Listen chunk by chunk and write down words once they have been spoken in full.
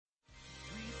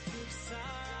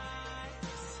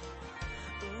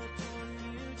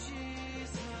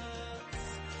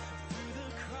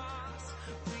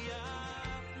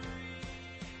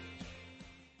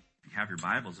have your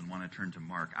Bibles and want to turn to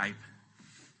Mark,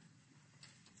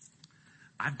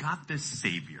 I've got this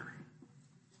Savior,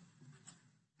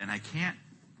 and I can't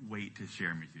wait to share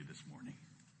him with you this morning.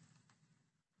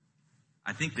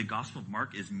 I think the Gospel of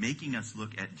Mark is making us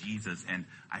look at Jesus, and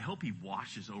I hope he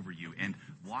washes over you and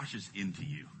washes into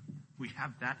you. We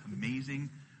have that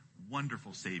amazing,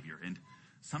 wonderful Savior, and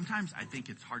sometimes I think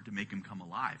it's hard to make him come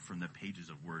alive from the pages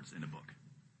of words in a book.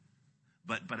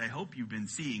 But I hope you've been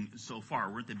seeing so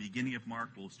far. We're at the beginning of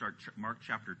Mark. We'll start Mark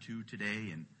chapter 2 today,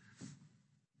 and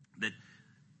that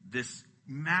this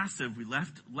massive, we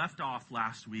left off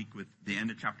last week with the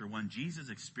end of chapter 1, Jesus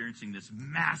experiencing this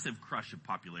massive crush of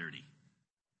popularity.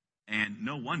 And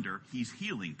no wonder he's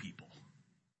healing people.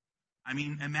 I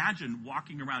mean, imagine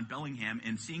walking around Bellingham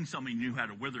and seeing somebody who had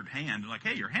a withered hand. Like,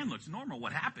 hey, your hand looks normal.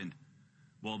 What happened?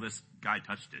 Well, this guy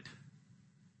touched it.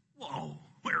 Whoa,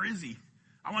 where is he?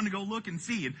 I want to go look and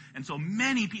see. And so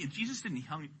many people, Jesus didn't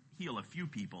heal a few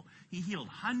people. He healed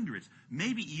hundreds,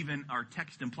 maybe even our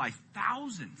text implies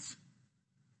thousands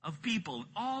of people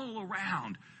all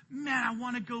around. Man, I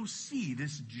want to go see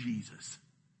this Jesus.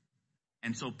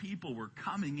 And so people were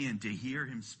coming in to hear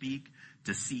him speak,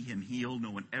 to see him heal. No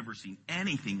one ever seen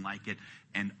anything like it.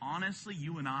 And honestly,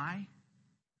 you and I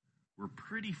were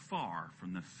pretty far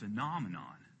from the phenomenon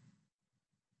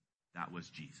that was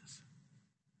Jesus.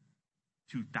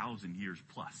 2,000 years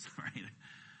plus, right?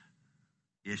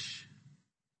 Ish.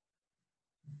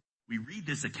 We read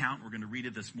this account. We're going to read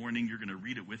it this morning. You're going to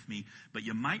read it with me. But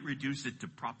you might reduce it to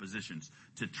propositions,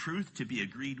 to truth to be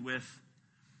agreed with,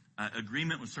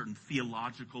 agreement with certain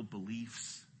theological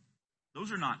beliefs.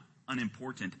 Those are not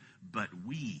unimportant, but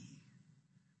we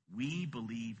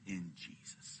believe in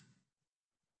Jesus.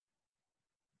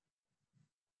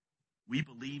 We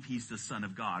believe he's the Son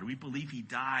of God. We believe he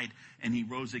died and he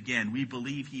rose again. We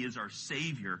believe he is our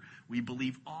Savior. We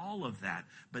believe all of that.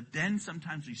 But then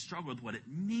sometimes we struggle with what it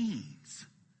means,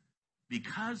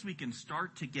 because we can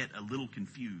start to get a little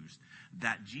confused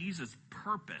that Jesus'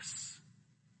 purpose.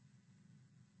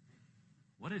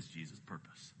 What is Jesus'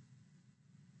 purpose?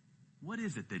 What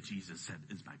is it that Jesus said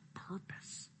is my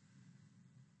purpose?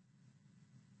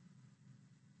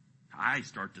 I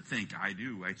start to think,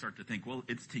 well,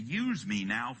 it's to use me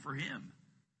now for him.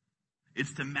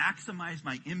 It's to maximize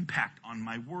my impact on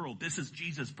my world. This is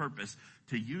Jesus' purpose,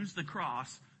 to use the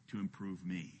cross to improve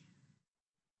me.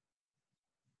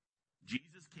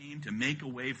 Jesus came to make a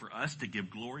way for us to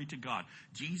give glory to God.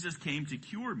 Jesus came to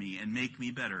cure me and make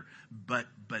me better. But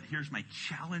here's my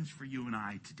challenge for you and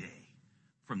I today,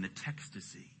 from the text to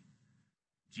see.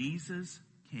 Jesus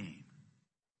came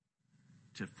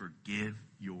to forgive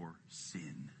your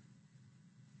sin.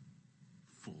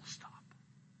 Full stop.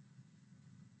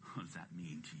 What does that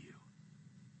mean to you?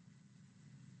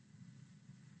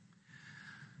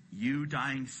 You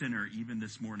dying sinner, even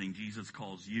this morning, Jesus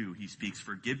calls you. He speaks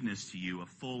forgiveness to you, a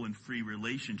full and free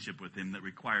relationship with him that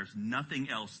requires nothing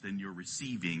else than your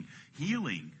receiving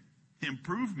healing,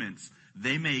 improvements.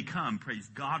 They may come, praise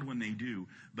God when they do,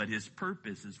 but his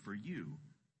purpose is for you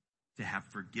to have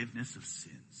forgiveness of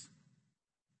sins.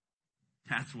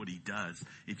 That's what he does.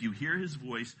 If you hear his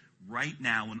voice right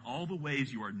now in all the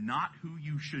ways you are not who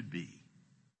you should be,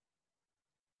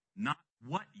 not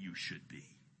what you should be,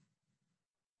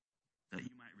 that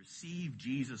you might receive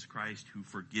Jesus Christ who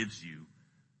forgives you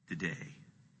today.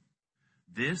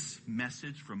 This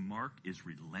message from Mark is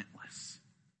relentless.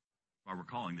 Why we're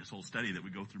calling this whole study that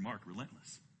we go through Mark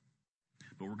relentless.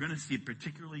 But we're going to see it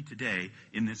particularly today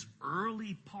in this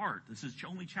early part. This is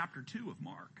only chapter 2 of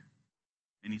Mark.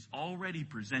 And he's already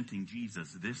presenting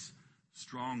Jesus this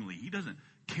strongly. He doesn't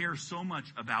care so much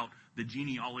about the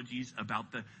genealogies,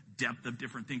 about the depth of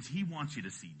different things. He wants you to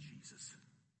see Jesus.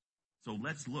 So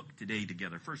let's look today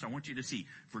together. First, I want you to see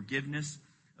forgiveness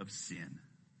of sin.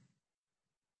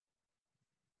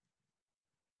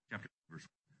 Chapter verse 1.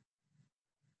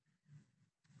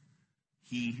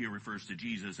 He here refers to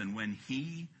Jesus, and when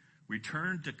he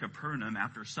returned to Capernaum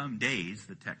after some days,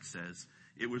 the text says,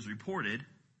 it was reported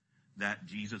that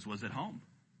Jesus was at home.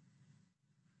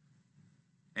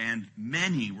 And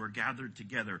many were gathered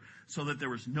together, so that there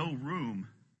was no room,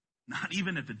 not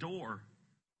even at the door.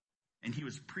 And he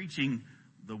was preaching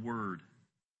the word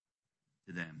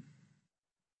to them.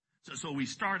 So we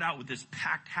start out with this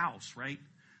packed house, right?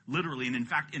 Literally, and in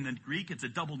fact, in the Greek, it's a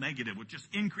double negative, which just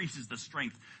increases the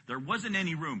strength. There wasn't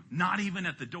any room, not even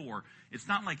at the door. It's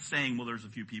not like saying, well, there's a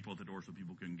few people at the door so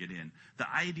people couldn't get in.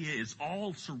 The idea is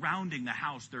all surrounding the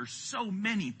house. There's so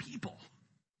many people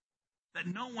that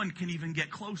no one can even get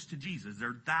close to Jesus.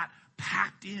 They're that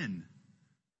packed in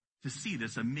to see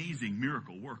this amazing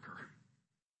miracle worker,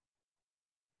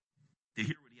 to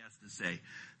hear what he has to say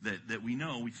that we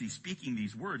know, we see speaking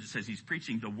these words. It says he's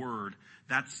preaching the word.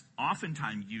 That's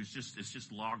oftentimes used it's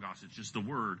just logos. It's just the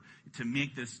word to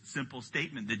make this simple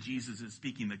statement that Jesus is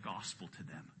speaking the gospel to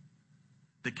them.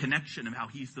 The connection of how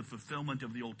he's the fulfillment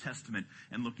of the Old Testament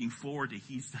and looking forward to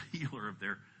he's the healer of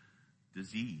their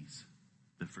disease,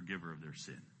 the forgiver of their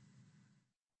sin.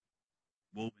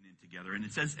 Woven in together. And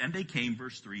it says, and they came,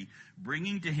 verse 3,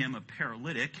 bringing to him a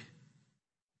paralytic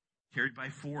carried by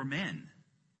 4 men.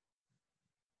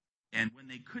 And when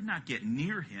they could not get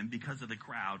near him because of the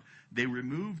crowd, they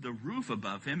removed the roof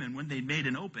above him, and when they made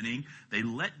an opening, they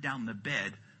let down the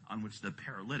bed on which the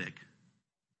paralytic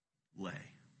lay.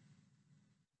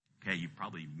 Okay, you've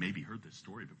probably maybe heard this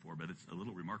story before, but it's a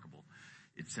little remarkable.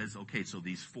 It says, okay, so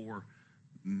these 4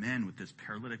 men with this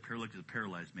paralytic is a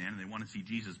paralyzed man, and they want to see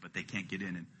Jesus, but they can't get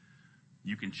in. And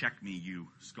you can check me, you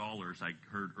scholars. I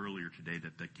heard earlier today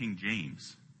that the King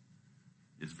James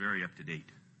is very up to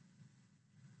date,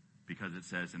 because it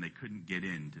says, and they couldn't get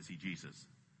in to see Jesus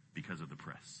because of the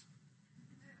press.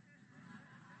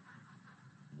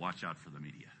 Watch out for the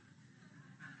media.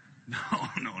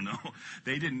 No.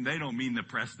 They don't mean the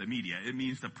press, the media. It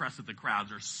means the press of the crowds.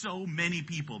 There's so many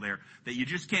people there that you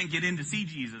just can't get in to see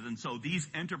Jesus. And so these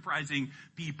enterprising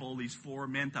people, these 4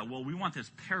 men thought, well, we want this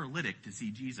paralytic to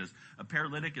see Jesus. A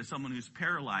paralytic is someone who's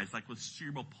paralyzed, like with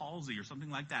cerebral palsy or something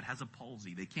like that, has a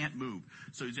palsy. They can't move.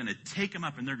 So he's going to take him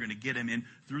up and they're going to get him in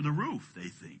through the roof, they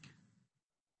think.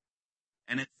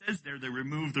 And it says there they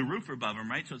removed the roof above him,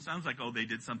 right? So it sounds like, oh, they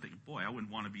did something. Boy, I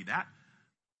wouldn't want to be that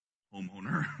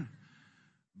homeowner.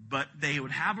 But they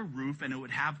would have a roof, and it would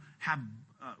have a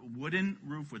wooden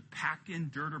roof with packed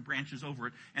in dirt or branches over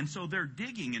it. And so they're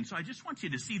digging. And so I just want you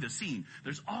to see the scene.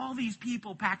 There's all these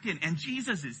people packed in, and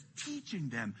Jesus is teaching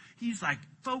them. He's like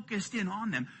focused in on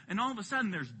them. And all of a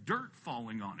sudden there's dirt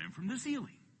falling on him from the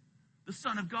ceiling. The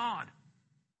Son of God.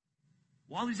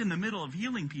 While he's in the middle of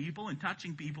healing people and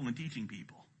touching people and teaching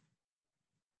people.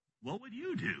 What would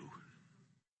you do?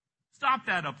 Stop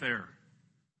that up there.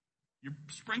 You're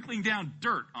sprinkling down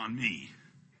dirt on me.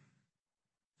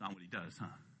 That's not what he does, huh?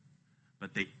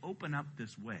 But they open up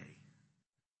this way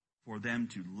for them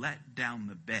to let down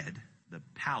the bed, the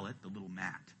pallet, the little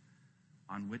mat,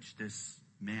 on which this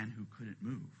man who couldn't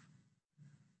move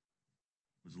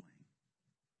was laying.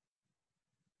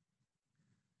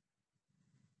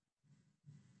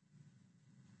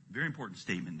 Very important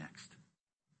statement next.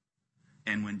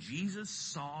 And when Jesus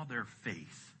saw their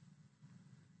faith,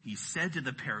 he said to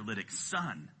the paralytic,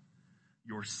 son,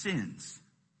 your sins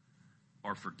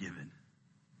are forgiven.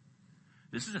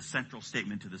 This is a central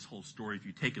statement to this whole story. If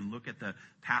you take a look at the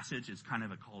passage, it's kind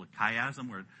of called a chiasm,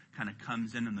 where it kind of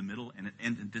comes in the middle,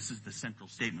 and this is the central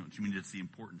statement, which means it's the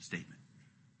important statement.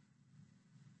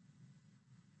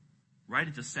 Right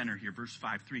at the center here, verse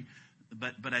 5:3.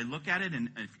 But I look at it, and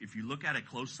if you look at it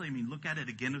closely, look at it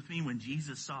again with me. When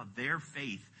Jesus saw their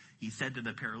faith, he said to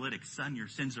the paralytic, son, your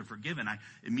sins are forgiven. I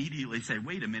immediately say,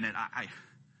 wait a minute,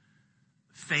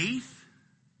 faith?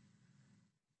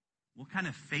 What kind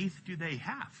of faith do they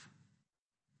have?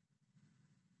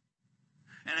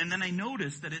 And then I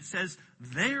notice that it says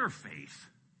their faith.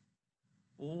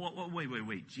 Well,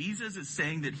 wait. Jesus is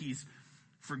saying that he's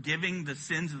forgiving the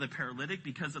sins of the paralytic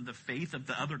because of the faith of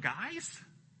the other guys?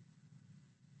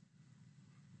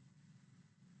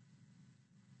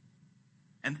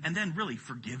 And then really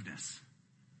forgiveness.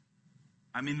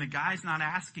 The guy's not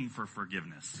asking for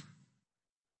forgiveness.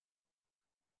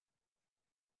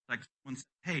 Like someone says,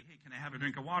 hey, can I have a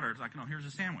drink of water? It's like, no, here's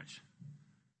a sandwich.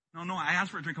 No, I asked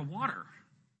for a drink of water.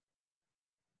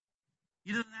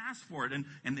 He doesn't ask for it.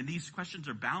 And these questions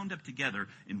are bound up together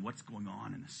in what's going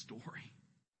on in the story.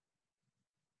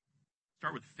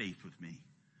 Start with faith with me.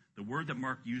 The word that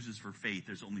Mark uses for faith,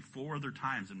 there's only 4 other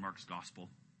times in Mark's gospel.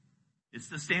 It's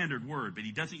the standard word, but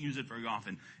he doesn't use it very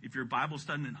often. If you're a Bible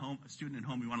student at home,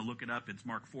 you want to look it up. It's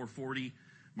Mark 4:40,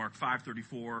 Mark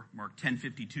 5:34, Mark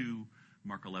 10:52,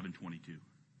 Mark 11:22.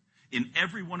 In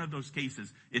every one of those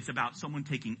cases, it's about someone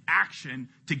taking action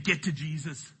to get to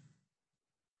Jesus.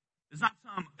 It's not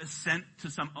some assent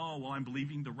to I'm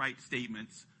believing the right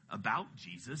statements about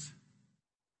Jesus.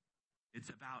 It's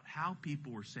about how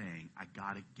people were saying, I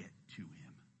got to get to him.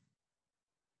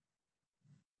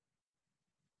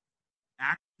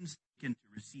 Actions taken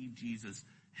to receive Jesus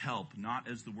help, not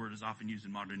as the word is often used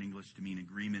in modern English to mean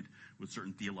agreement with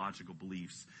certain theological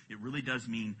beliefs. It really does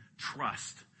mean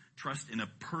trust. Trust in a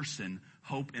person,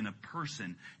 hope in a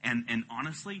person. And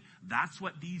honestly, that's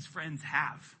what these friends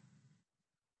have.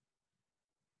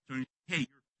 So, hey, your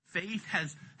faith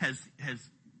has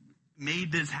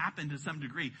made this happen to some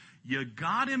degree. You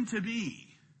got him to me.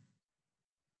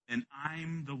 and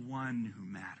I'm the one who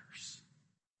matters.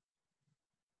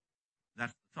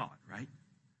 That's the thought, right?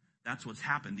 That's what's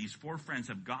happened. These four friends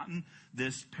have gotten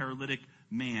this paralytic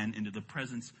man into the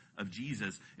presence of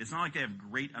Jesus. It's not like they have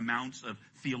great amounts of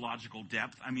theological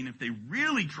depth. I mean, if they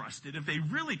really trusted,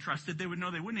 they would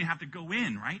know they wouldn't have to go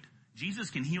in, right?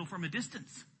 Jesus can heal from a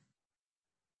distance.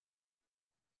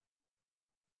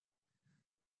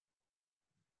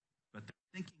 But the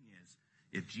thinking is,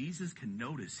 if Jesus can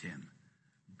notice him,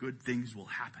 good things will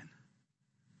happen.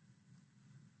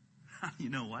 You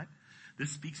know what? This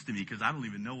speaks to me because I don't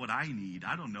even know what I need.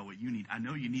 I don't know what you need. I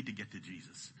know you need to get to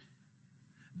Jesus.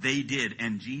 They did.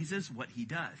 And Jesus, what he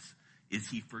does is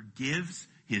he forgives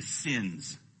his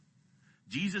sins.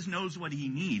 Jesus knows what he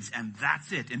needs, and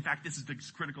that's it. In fact, this is the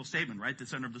critical statement, right? The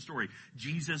center of the story.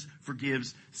 Jesus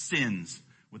forgives sins.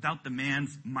 Without the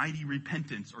man's mighty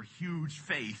repentance or huge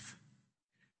faith,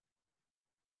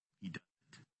 he doesn't.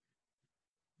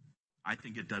 I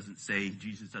think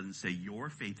Jesus doesn't say, your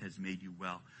faith has made you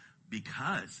well.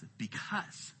 Because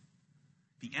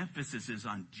the emphasis is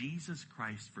on Jesus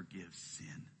Christ forgives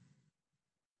sin.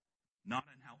 Not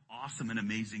on how awesome and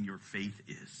amazing your faith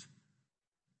is.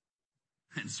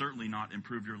 And certainly not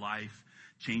improve your life,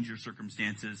 change your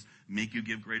circumstances, make you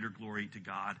give greater glory to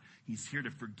God. He's here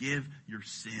to forgive your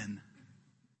sin.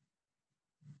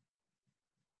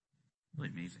 Really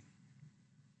amazing.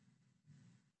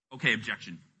 Okay,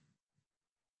 objection.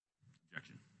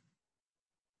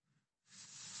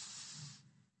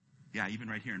 Yeah, even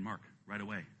right here in Mark, right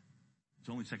away. It's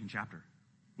only second chapter.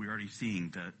 We're already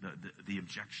seeing the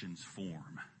objections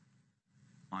form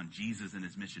on Jesus and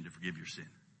his mission to forgive your sin.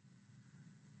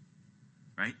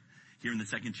 Right? Here in the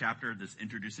second chapter, this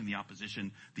introducing the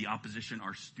opposition. The opposition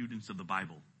are students of the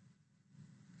Bible.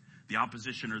 The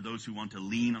opposition are those who want to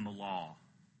lean on the law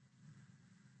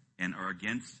and are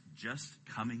against just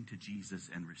coming to Jesus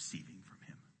and receiving from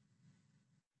him.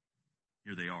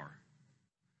 Here they are.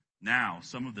 Now,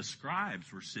 some of the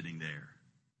scribes were sitting there,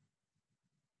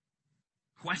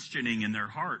 questioning in their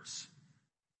hearts,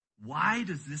 why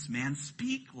does this man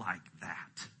speak like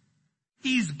that?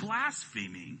 He's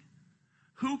blaspheming.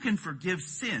 Who can forgive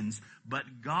sins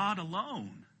but God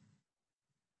alone?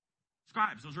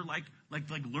 Scribes, those are like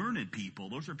learned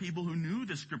people. Those are people who knew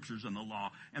the scriptures and the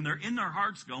law, and they're in their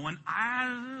hearts going,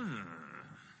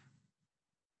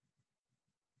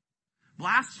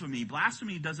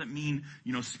 Blasphemy doesn't mean,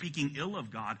 speaking ill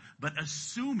of God, but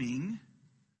assuming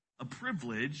a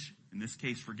privilege, in this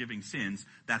case forgiving sins,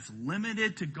 that's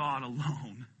limited to God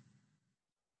alone.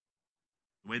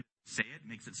 The way they say it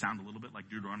makes it sound a little bit like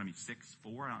Deuteronomy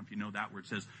 6:4. I don't know if you know that, where it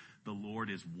says, the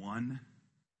Lord is one.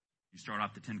 You start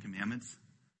off the Ten Commandments.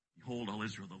 Behold, all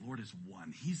Israel, the Lord is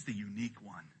one. He's the unique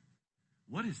one.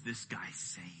 What is this guy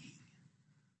saying?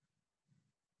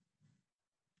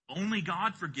 Only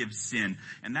God forgives sin.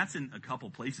 And that's in a couple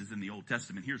places in the Old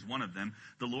Testament. Here's one of them.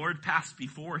 The Lord passed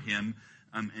before him,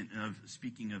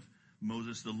 speaking of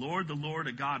Moses, the Lord,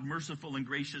 a God merciful and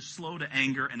gracious, slow to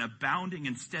anger, and abounding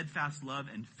in steadfast love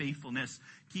and faithfulness,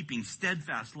 keeping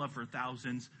steadfast love for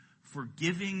thousands,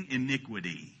 forgiving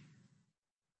iniquity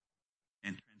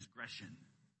and transgression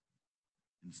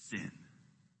and sin.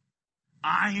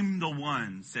 I'm the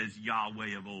one, says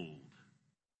Yahweh of old,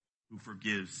 who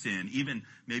forgives sin. Even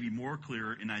maybe more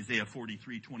clear in Isaiah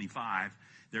 43:25,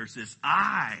 there's this,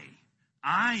 I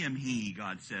am he,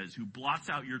 God says, who blots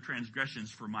out your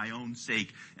transgressions for my own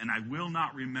sake, and I will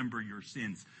not remember your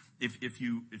sins. If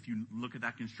you look at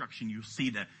that construction, you'll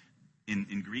see that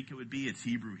in Greek it's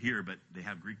Hebrew here, but they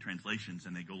have Greek translations,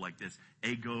 and they go like this,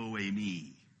 ego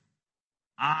eimi.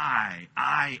 I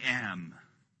am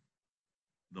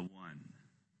the one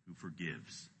who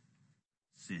forgives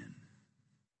sin.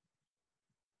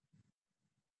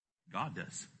 God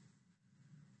does.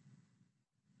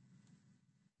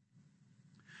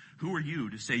 Who are you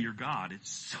to say you're God?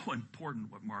 It's so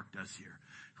important what Mark does here.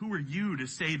 Who are you to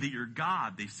say that you're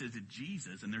God? They say to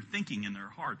Jesus, and they're thinking in their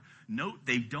heart. Note,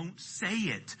 they don't say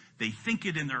it. They think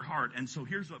it in their heart. And so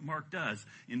here's what Mark does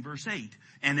in verse 8.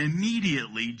 And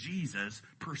immediately Jesus,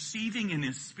 perceiving in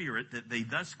his spirit that they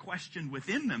thus questioned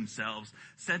within themselves,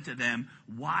 said to them,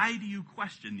 why do you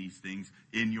question these things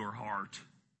in your heart?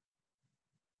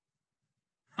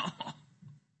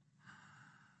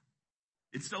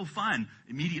 It's so fun.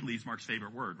 Immediately is Mark's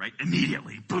favorite word, right?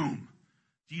 Immediately, boom.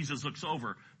 Jesus looks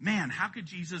over. Man, how could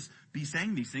Jesus be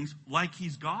saying these things like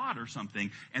he's God or something?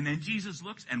 And then Jesus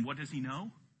looks, and what does he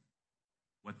know?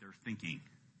 What they're thinking.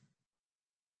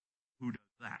 Who does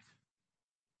that?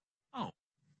 Oh,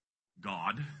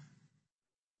 God.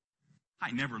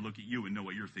 I never look at you and know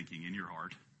what you're thinking in your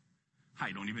heart.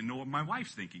 I don't even know what my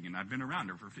wife's thinking, and I've been around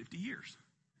her for 50 years.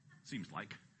 seems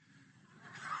like.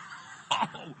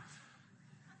 Oh,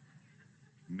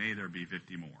 may there be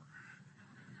 50 more.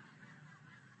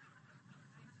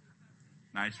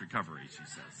 Nice recovery, she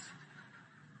says.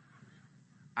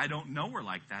 I don't know her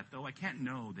like that, though. I can't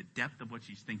know the depth of what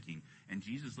she's thinking. And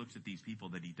Jesus looks at these people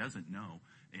that he doesn't know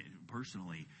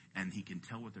personally, and he can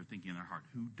tell what they're thinking in their heart.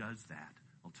 Who does that?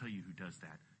 I'll tell you who does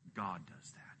that. God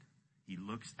does that. He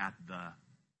looks at the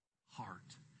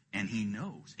heart, and he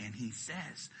knows, and he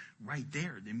says right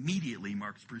there, immediately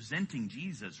Mark's presenting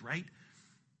Jesus, right?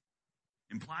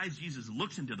 Implies Jesus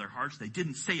looks into their hearts. They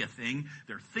didn't say a thing.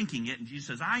 They're thinking it. And Jesus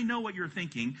says, I know what you're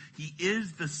thinking. He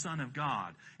is the Son of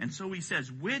God. And so he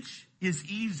says, which is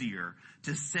easier,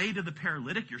 to say to the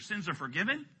paralytic, your sins are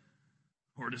forgiven?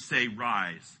 Or to say,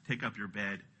 rise, take up your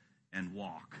bed, and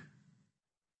walk?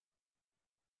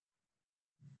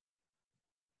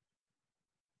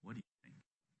 What do you think?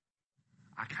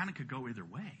 I kind of could go either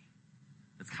way.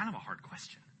 It's kind of a hard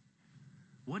question.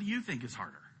 What do you think is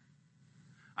harder?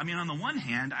 I mean, on the one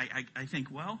hand, I think,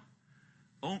 well,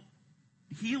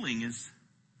 healing's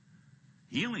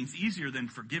easier than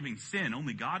forgiving sin.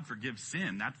 Only God forgives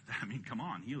sin. Come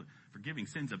on, forgiving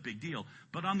sin's a big deal.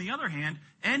 But on the other hand,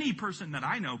 any person that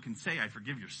I know can say, I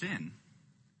forgive your sin.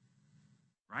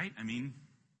 Right? I mean,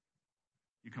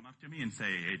 you come up to me and say,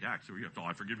 hey, Dax,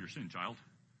 I forgive your sin, child.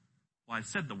 Well, I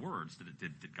said the words.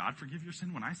 Did God forgive your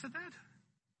sin when I said that?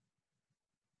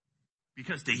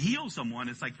 Because to heal someone,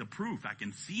 it's like the proof. I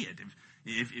can see it.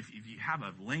 If you have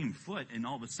a lame foot and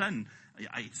all of a sudden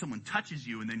someone touches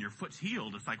you and then your foot's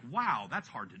healed, it's like, wow, that's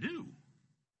hard to do.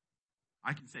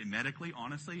 I can say medically,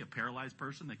 honestly, a paralyzed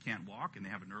person that can't walk and they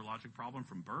have a neurologic problem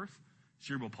from birth,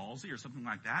 cerebral palsy or something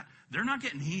like that, they're not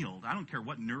getting healed. I don't care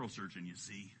what neurosurgeon you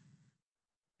see.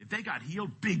 If they got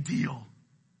healed, big deal.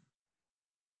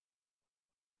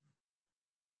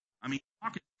 I mean,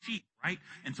 talk is cheap, right?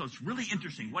 And so it's really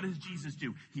interesting. What does Jesus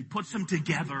do? He puts them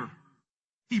together.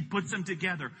 He puts them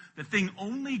together. The thing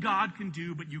only God can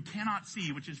do, but you cannot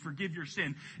see, which is forgive your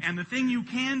sin. And the thing you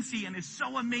can see, and is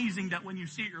so amazing that when you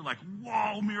see it, you're like,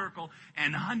 whoa, miracle.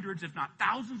 And hundreds, if not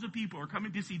thousands of people are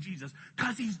coming to see Jesus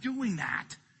because he's doing that.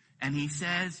 And he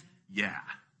says, yeah,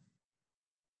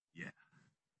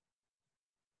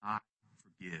 I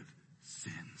forgive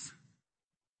sins.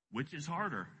 Which is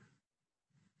harder?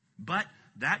 But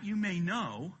that you may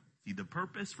know, see the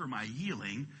purpose for my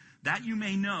healing, that you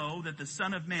may know that the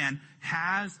Son of Man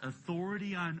has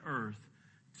authority on earth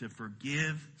to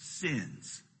forgive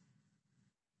sins.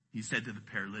 He said to the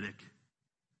paralytic,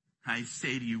 I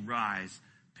say to you, rise,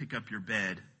 pick up your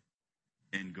bed,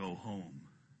 and go home.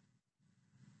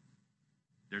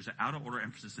 There's an out of order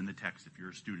emphasis in the text if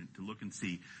you're a student to look and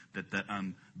see that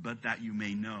but that you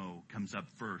may know comes up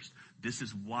first. This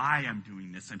is why I'm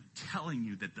doing this. I'm telling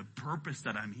you that the purpose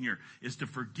that I'm here is to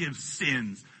forgive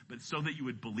sins, but so that you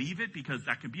would believe it, because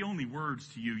that can be only words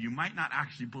to you. You might not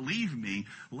actually believe me.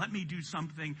 Let me do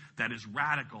something that is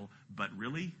radical, but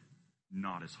really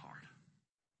not as hard.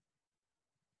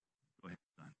 Go ahead,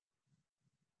 son.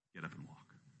 Get up and walk.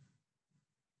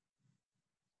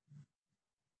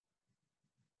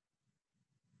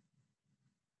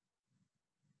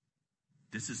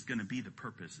 This is going to be the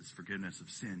purpose, is forgiveness of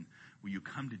sin. Will you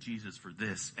come to Jesus for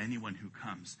this? Anyone who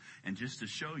comes. And just to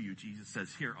show you, Jesus says,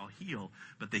 here, I'll heal.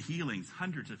 But the healings,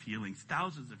 hundreds of healings,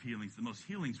 thousands of healings, the most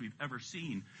healings we've ever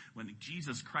seen when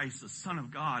Jesus Christ, the Son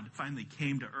of God, finally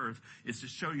came to earth, is to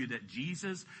show you that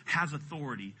Jesus has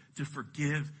authority to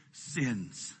forgive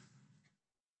sins.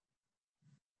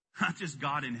 Not just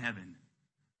God in heaven,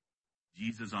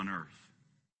 Jesus on earth.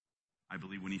 I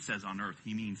believe when he says on earth,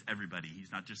 he means everybody.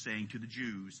 He's not just saying to the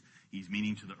Jews. He's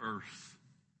meaning to the earth.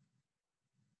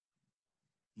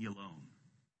 He alone.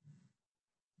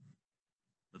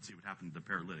 Let's see what happened to the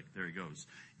paralytic. There he goes.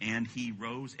 And he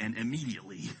rose and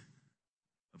immediately,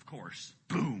 of course,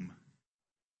 boom,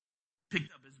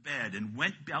 picked up his bed and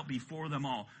went out before them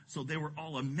all. So they were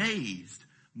all amazed,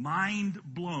 mind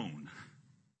blown,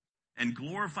 and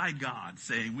glorified God,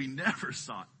 saying, we never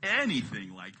saw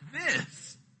anything like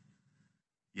this.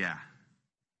 Yeah,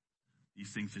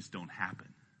 these things just don't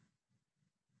happen.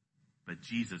 But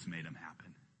Jesus made them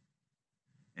happen.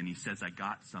 And he says, I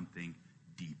got something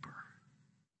deeper.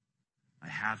 I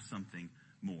have something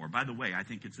more. By the way, I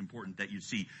think it's important that you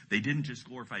see, they didn't just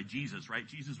glorify Jesus, right?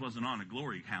 Jesus wasn't on a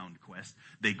glory hound quest.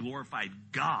 They glorified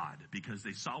God because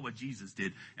they saw what Jesus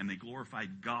did, and they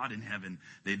glorified God in heaven.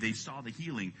 They saw the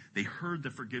healing. They heard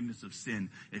the forgiveness of sin.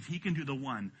 If he can do the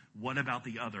one, what about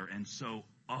the other? And so,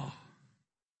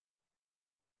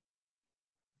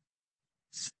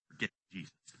 forget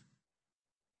Jesus.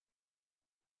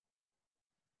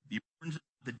 The importance of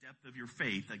the depth of your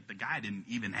faith, like the guy didn't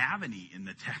even have any in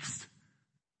the text.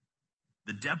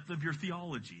 The depth of your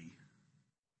theology.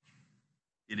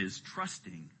 It is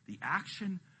trusting the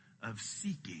action of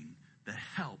seeking the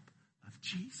help of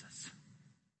Jesus.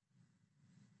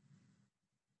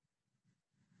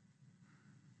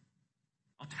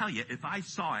 I'll tell you, if I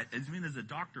saw it, as a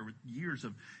doctor with years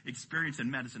of experience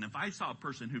in medicine, if I saw a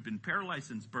person who'd been paralyzed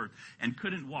since birth and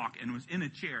couldn't walk and was in a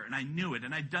chair, and I knew it,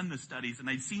 and I'd done the studies, and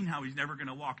I'd seen how he's never going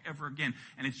to walk ever again,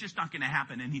 and it's just not going to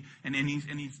happen, and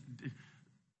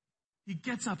he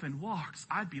gets up and walks,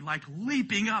 I'd be like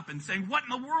leaping up and saying, what in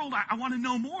the world? I want to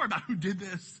know more about who did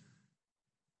this.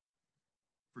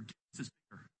 Forgiveness is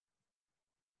bigger.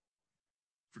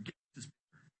 Forgiveness is bigger.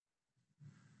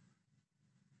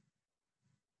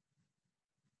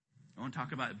 I want to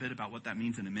talk a bit about what that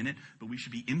means in a minute, but we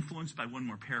should be influenced by one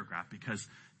more paragraph because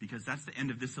that's the end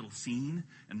of this little scene,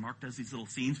 and Mark does these little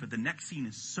scenes, but the next scene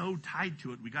is so tied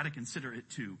to it, we got to consider it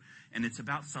too, and it's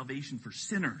about salvation for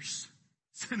sinners.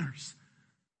 Sinners.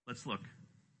 Let's look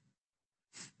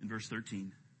in verse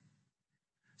 13.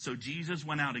 So Jesus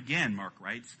went out again, Mark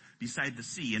writes, beside the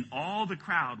sea, and all the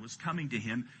crowd was coming to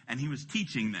him, and he was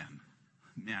teaching them.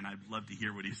 Man, I'd love to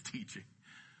hear what he's teaching.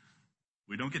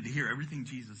 We don't get to hear everything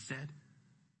Jesus said.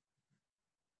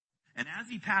 And as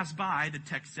he passed by, the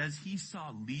text says, he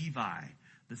saw Levi,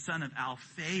 the son of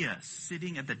Alphaeus,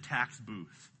 sitting at the tax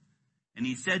booth. And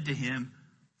he said to him,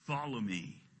 follow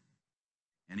me.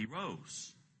 And he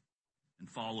rose and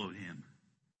followed him.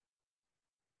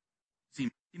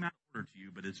 Seems out of order to you,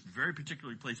 but it's very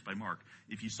particularly placed by Mark.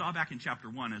 If you saw back in chapter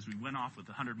 1, as we went off with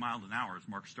 100 miles an hour as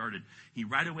Mark started, he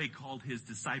right away called his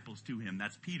disciples to him.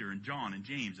 That's Peter and John and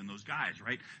James and those guys,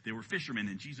 right? They were fishermen,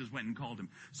 and Jesus went and called him.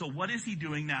 So what is he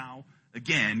doing now?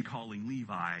 Again, calling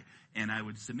Levi. And I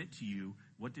would submit to you,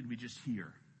 what did we just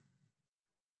hear?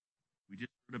 We just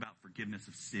heard about forgiveness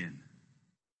of sin.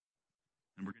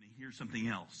 And we're going to hear something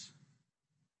else.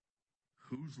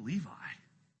 Who's Levi?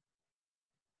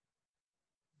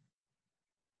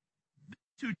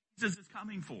 That's who Jesus is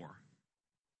coming for.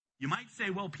 You might say,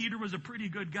 well, Peter was a pretty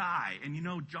good guy. And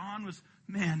John was,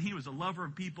 he was a lover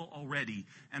of people already.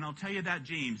 And I'll tell you that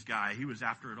James guy, he was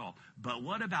after it all. But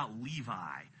what about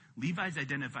Levi? Levi's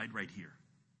identified right here.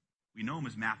 We know him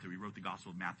as Matthew. He wrote the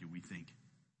Gospel of Matthew, we think.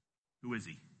 Who is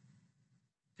he?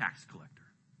 Tax collector.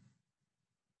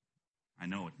 I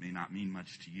know it may not mean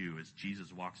much to you as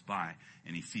Jesus walks by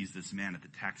and he sees this man at the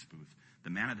tax booth.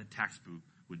 The man at the tax booth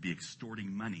would be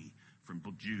extorting money from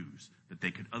Jews that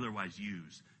they could otherwise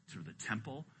use to the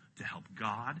temple to help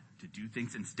God to do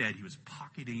things. Instead, he was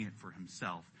pocketing it for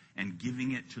himself and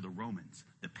giving it to the Romans,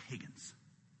 the pagans.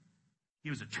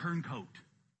 He was a turncoat.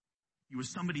 He was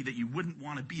somebody that you wouldn't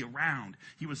want to be around.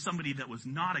 He was somebody that was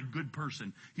not a good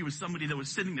person. He was somebody that was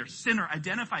sitting there, sinner,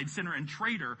 identified sinner and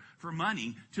traitor for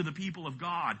money to the people of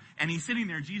God. And he's sitting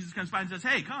there, and Jesus comes by and says,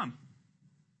 hey, come.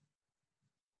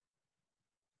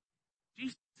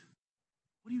 Jesus,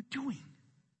 what are you doing?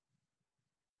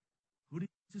 Who did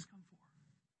Jesus come for?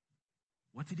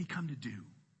 What did he come to do?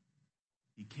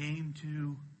 He came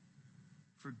to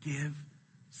forgive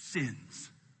sins.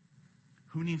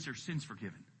 Who needs their sins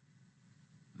forgiven?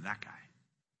 That guy.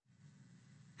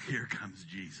 Here comes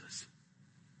Jesus.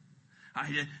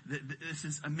 This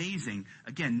is amazing.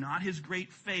 Again, not his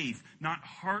great faith, not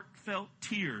heartfelt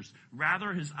tears.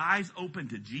 Rather, his eyes open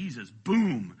to Jesus.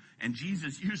 Boom. And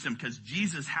Jesus used him because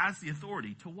Jesus has the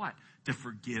authority to what? To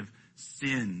forgive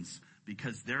sins.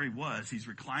 Because there he was. He's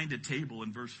reclined at table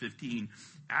in verse 15.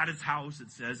 At his house,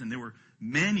 it says, and there were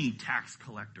many tax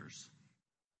collectors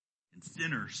and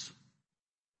sinners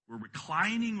were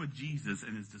reclining with Jesus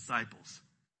and his disciples,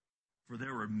 for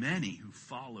there were many who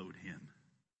followed him.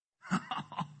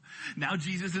 Now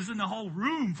Jesus is in the whole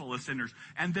room full of sinners,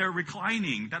 and they're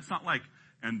reclining. That's not like,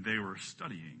 and they were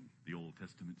studying the Old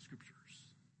Testament scriptures.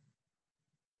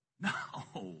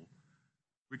 No.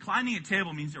 Reclining at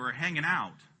table means they were hanging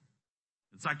out.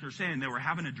 It's like they're saying they were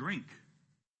having a drink.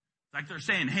 Like they're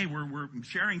saying, hey, we're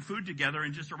sharing food together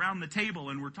and just around the table,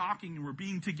 and we're talking and we're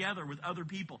being together with other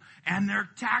people. And they're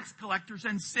tax collectors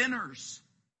and sinners.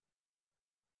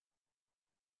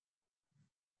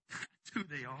 That's who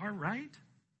they are, right?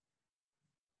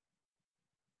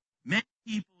 Many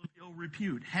people of ill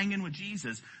repute hanging with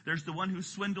Jesus. There's the one who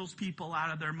swindles people out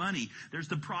of their money. There's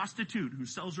the prostitute who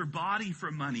sells her body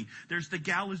for money. There's the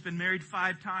gal who's been married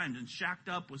 5 times and shacked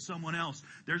up with someone else.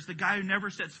 There's the guy who never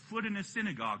sets foot in a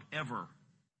synagogue ever.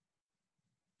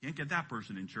 Can't get that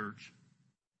person in church.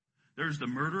 There's the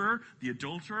murderer, the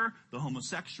adulterer, the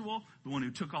homosexual, the one who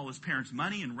took all his parents'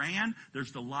 money and ran.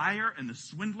 There's the liar and the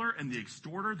swindler and the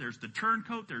extorter. There's the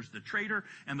turncoat. There's the traitor.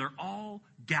 And they're all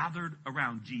gathered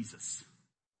around Jesus.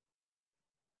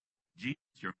 Jesus,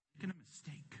 you're making a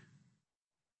mistake.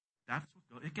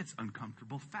 It gets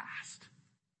uncomfortable fast.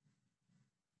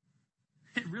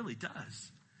 It really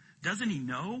does. Doesn't he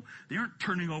know? They aren't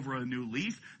turning over a new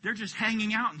leaf. They're just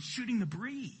hanging out and shooting the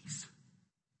breeze.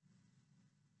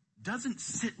 Doesn't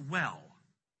sit well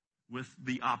with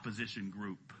the opposition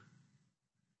group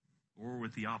or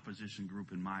with the opposition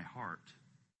group in my heart.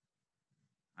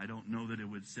 I don't know that it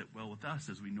would sit well with us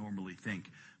as we normally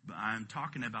think, but I'm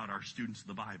talking about our students of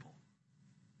the Bible.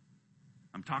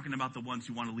 I'm talking about the ones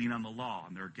who want to lean on the law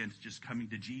and they're against just coming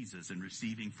to Jesus and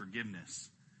receiving forgiveness.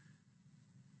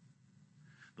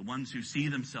 The ones who see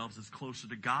themselves as closer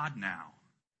to God now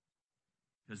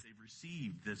because they've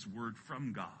received this word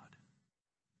from God.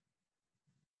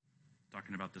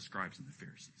 Talking about the scribes and the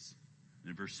Pharisees.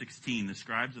 In verse 16, the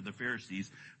scribes of the Pharisees,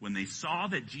 when they saw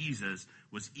that Jesus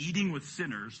was eating with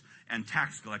sinners and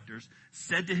tax collectors,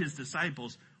 said to his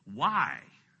disciples, why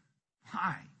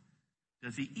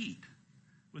does he eat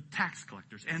with tax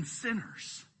collectors and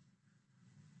sinners?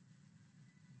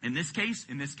 In this case,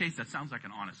 that sounds like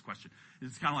an honest question.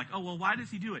 It's kind of like, oh, well, why does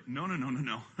he do it? No.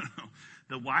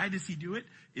 The why does he do it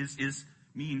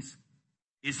means,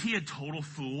 is he a total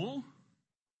fool?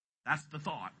 That's the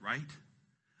thought, right?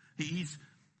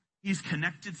 He's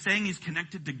connected, saying he's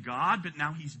connected to God, but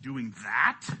now he's doing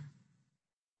that?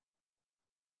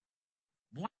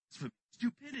 Blasphemy,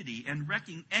 stupidity, and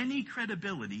wrecking any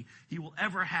credibility he will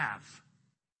ever have.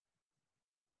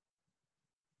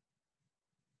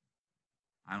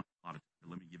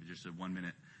 Let me give you just a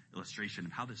 1-minute illustration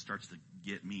of how this starts to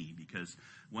get me. Because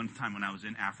one time when I was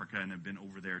in Africa, and I've been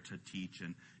over there to teach,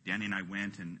 and Danny and I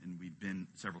went, and we've been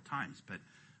several times, but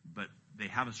they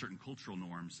have a certain cultural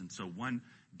norms. And so one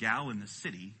gal in the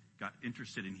city got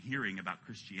interested in hearing about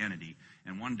Christianity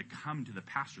and wanted to come to the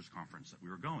pastor's conference that we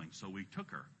were going. So we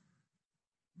took her.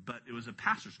 But it was a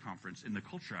pastor's conference in the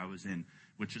culture I was in,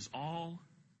 which is all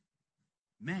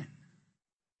men.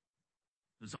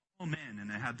 There's all men,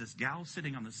 and I had this gal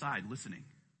sitting on the side listening.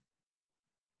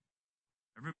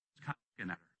 Everybody's kind of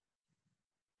looking at her.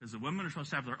 Because the women are supposed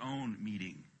to have their own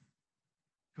meeting,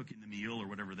 cooking the meal or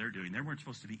whatever they're doing. They weren't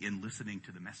supposed to be in listening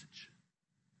to the message.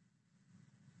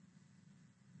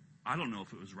 I don't know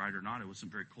if it was right or not. It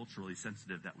wasn't very culturally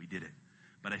sensitive that we did it.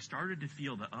 But I started to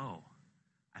feel that,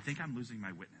 I think I'm losing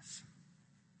my witness.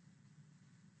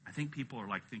 I think people are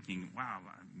like thinking, wow,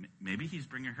 maybe he's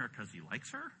bringing her because he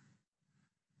likes her.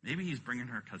 Maybe he's bringing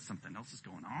her because something else is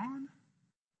going on.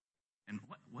 And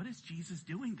what is Jesus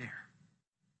doing there?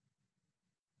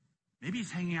 Maybe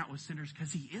he's hanging out with sinners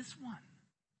because he is one.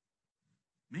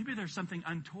 Maybe there's something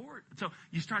untoward. So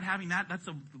you start having that. That's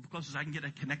the closest I can get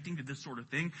at connecting to this sort of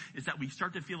thing, is that we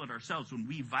start to feel it ourselves when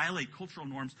we violate cultural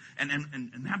norms and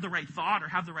have the right thought or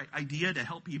have the right idea to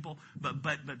help people.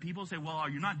 But people say, well,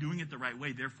 you're not doing it the right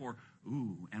way. Therefore,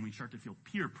 and we start to feel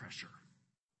peer pressure.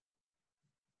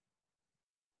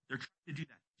 They're trying to do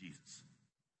that to Jesus.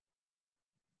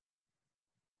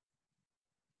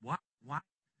 Why?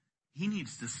 He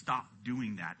needs to stop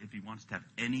doing that if he wants to have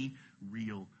any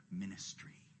real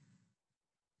ministry.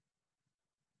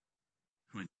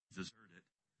 When Jesus heard it,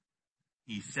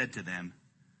 he said to them,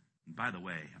 and by the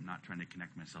way, I'm not trying to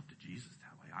connect myself to Jesus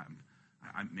that way.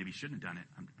 I maybe shouldn't have done it.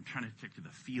 I'm trying to stick to the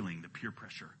feeling, the peer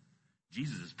pressure.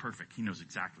 Jesus is perfect. He knows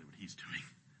exactly what he's doing.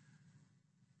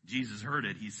 Jesus heard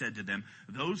it. He said to them,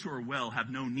 those who are well have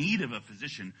no need of a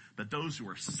physician, but those who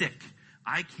are sick.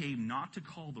 I came not to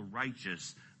call the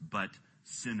righteous, but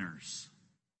sinners.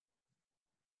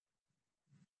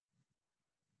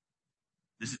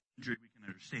 This is imagery we can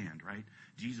understand, right?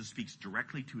 Jesus speaks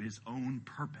directly to his own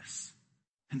purpose.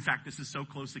 In fact, this is so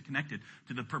closely connected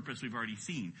to the purpose we've already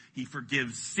seen. He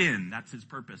forgives sin. That's his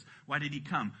purpose. Why did he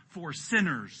come? For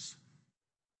sinners.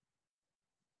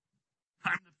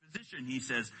 I'm the physician, he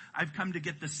says. I've come to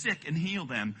get the sick and heal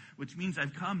them, which means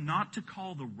I've come not to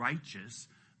call the righteous,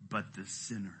 but the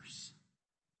sinners.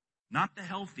 Not the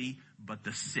healthy, but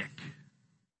the sick.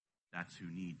 That's who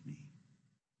need me.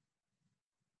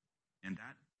 And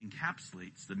that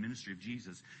encapsulates the ministry of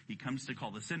Jesus. He comes to call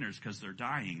the sinners because they're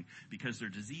dying, because they're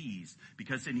diseased,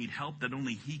 because they need help that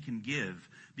only he can give,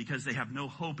 because they have no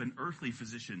hope in earthly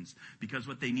physicians, because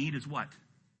what they need is what?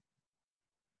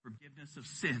 Forgiveness of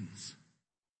sins.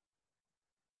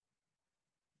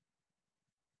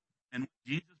 And what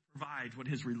Jesus provides, what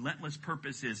his relentless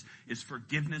purpose is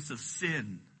forgiveness of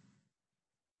sin.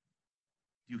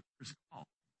 Do you hear his call?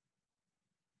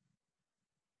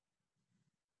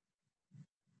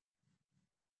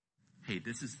 hey,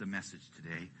 this is the message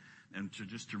today. And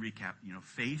just to recap,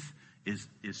 faith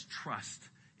is trust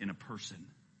in a person.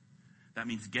 That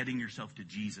means getting yourself to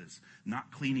Jesus,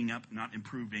 not cleaning up, not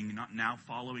improving, not now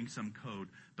following some code,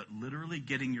 but literally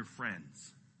getting your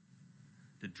friends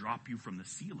to drop you from the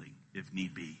ceiling if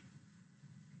need be.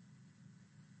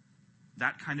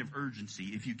 That kind of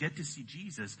urgency. If you get to see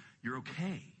Jesus, you're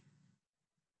okay.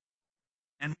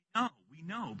 And we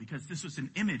know, because this was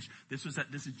an image. This is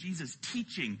Jesus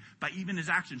teaching by even his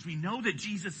actions. We know that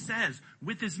Jesus says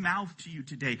with his mouth to you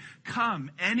today, come,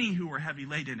 any who are heavy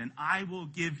laden, and I will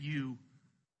give you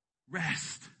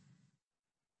rest.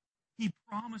 He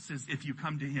promises if you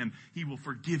come to him, he will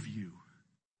forgive you.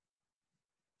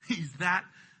 He's that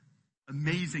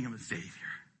amazing of a Savior.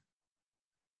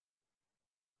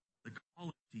 The call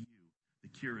is to you.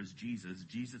 The cure is Jesus.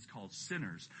 Jesus calls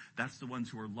sinners. That's the ones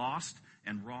who are lost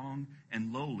and wrong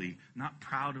and lowly, not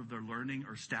proud of their learning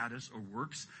or status or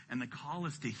works. And the call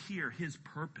is to hear his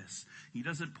purpose. He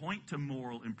doesn't point to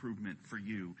moral improvement for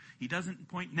you. He doesn't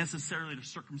point necessarily to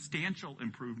circumstantial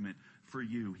improvement for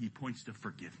you. He points to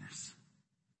forgiveness.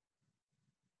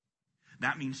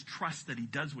 That means trust that he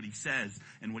does what he says.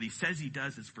 And what he says he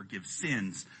does is forgive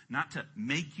sins, not to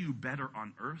make you better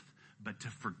on earth, but to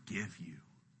forgive you.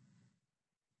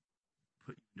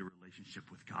 Put you into relationship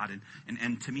with God.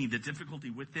 And to me, the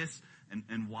difficulty with this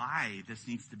and why this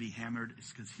needs to be hammered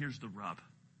is because here's the rub.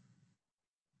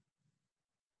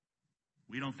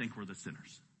 We don't think we're the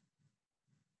sinners.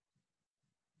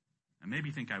 I maybe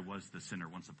think I was the sinner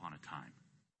once upon a time,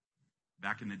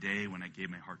 back in the day when I gave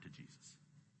my heart to Jesus.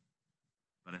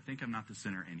 But I think I'm not the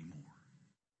sinner anymore.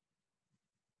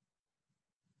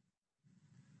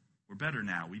 We're better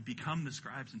now. We've become the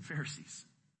scribes and Pharisees.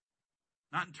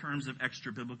 Not in terms of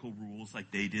extra biblical rules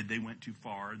like they did. They went too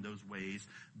far in those ways.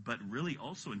 But really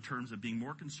also in terms of being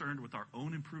more concerned with our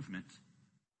own improvement,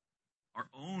 our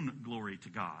own glory to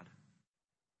God,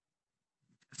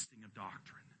 testing of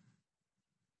doctrine,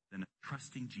 than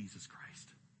trusting Jesus Christ.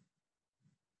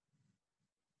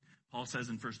 Paul says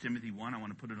in 1 Timothy 1, I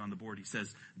want to put it on the board, he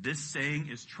says, this saying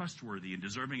is trustworthy and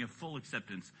deserving of full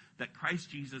acceptance, that Christ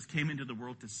Jesus came into the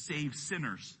world to save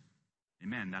sinners.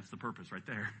 Amen, that's the purpose right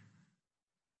there.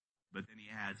 But then he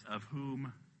adds, of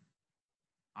whom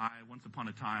I, once upon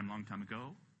a time, long time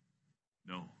ago,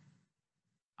 no,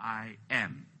 I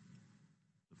am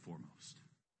the foremost.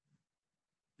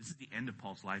 This is the end of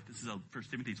Paul's life. This is 1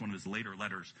 Timothy. It's one of his later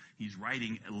letters. He's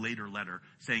writing a later letter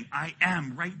saying, I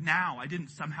am right now. I didn't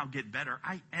somehow get better.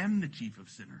 I am the chief of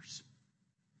sinners.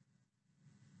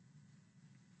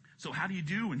 So how do you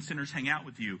do when sinners hang out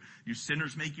with you? Do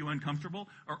sinners make you uncomfortable?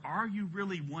 Or are you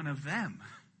really one of them?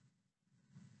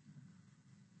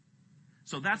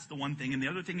 So that's the one thing. And the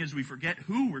other thing is we forget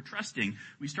who we're trusting.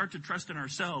 We start to trust in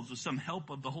ourselves with some help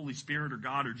of the Holy Spirit or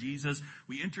God or Jesus.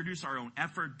 We introduce our own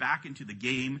effort back into the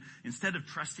game. Instead of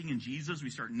trusting in Jesus, we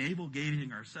start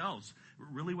navel-gazing ourselves.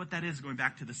 Really what that is, going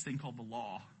back to this thing called the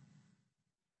law,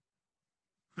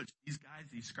 which these guys,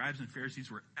 these scribes and Pharisees,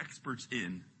 were experts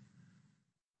in.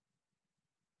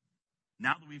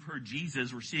 Now that we've heard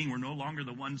Jesus, we're seeing we're no longer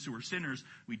the ones who are sinners.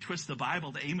 We twist the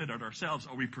Bible to aim it at ourselves.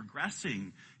 Are we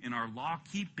progressing in our law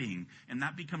keeping? And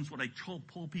that becomes what I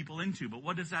pull people into. But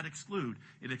what does that exclude?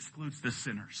 It excludes the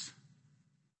sinners.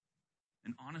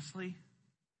 And honestly,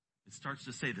 it starts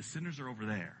to say the sinners are over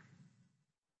there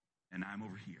and I'm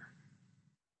over here.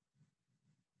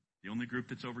 The only group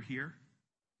that's over here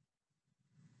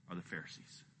are the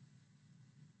Pharisees.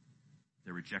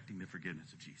 They're rejecting the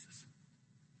forgiveness of Jesus.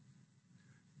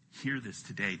 Hear this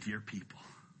today, dear people.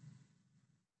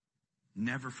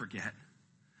 Never forget,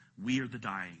 we are the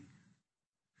dying.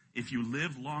 If you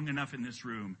live long enough in this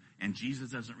room and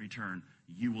Jesus doesn't return,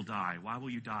 you will die. Why will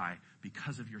you die?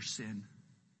 Because of your sin.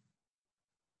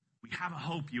 We have a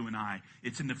hope, you and I.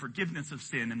 It's in the forgiveness of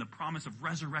sin and the promise of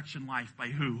resurrection life by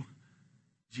who?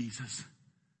 Jesus.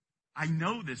 I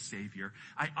know this Savior.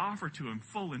 I offer to him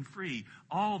full and free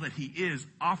all that he is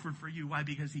offered for you. Why?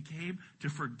 Because he came to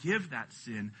forgive that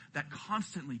sin that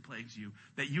constantly plagues you,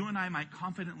 that you and I might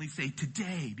confidently say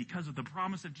today, because of the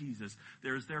promise of Jesus,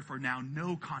 there is therefore now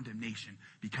no condemnation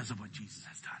because of what Jesus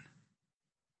has done.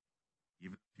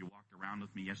 Even if you walked around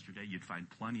with me yesterday, you'd find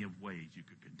plenty of ways you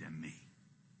could condemn me.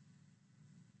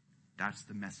 That's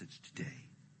the message today.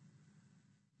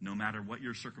 No matter what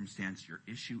your circumstance, your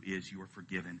issue is, you are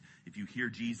forgiven. If you hear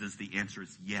Jesus, the answer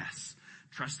is yes.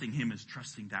 Trusting him is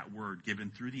trusting that word given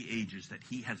through the ages that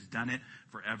he has done it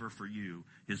forever for you.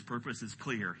 His purpose is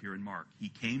clear here in Mark. He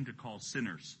came to call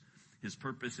sinners. His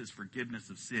purpose is forgiveness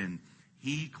of sin.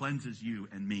 He cleanses you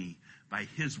and me by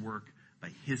his work, by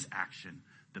his action.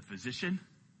 The physician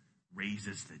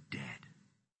raises the dead.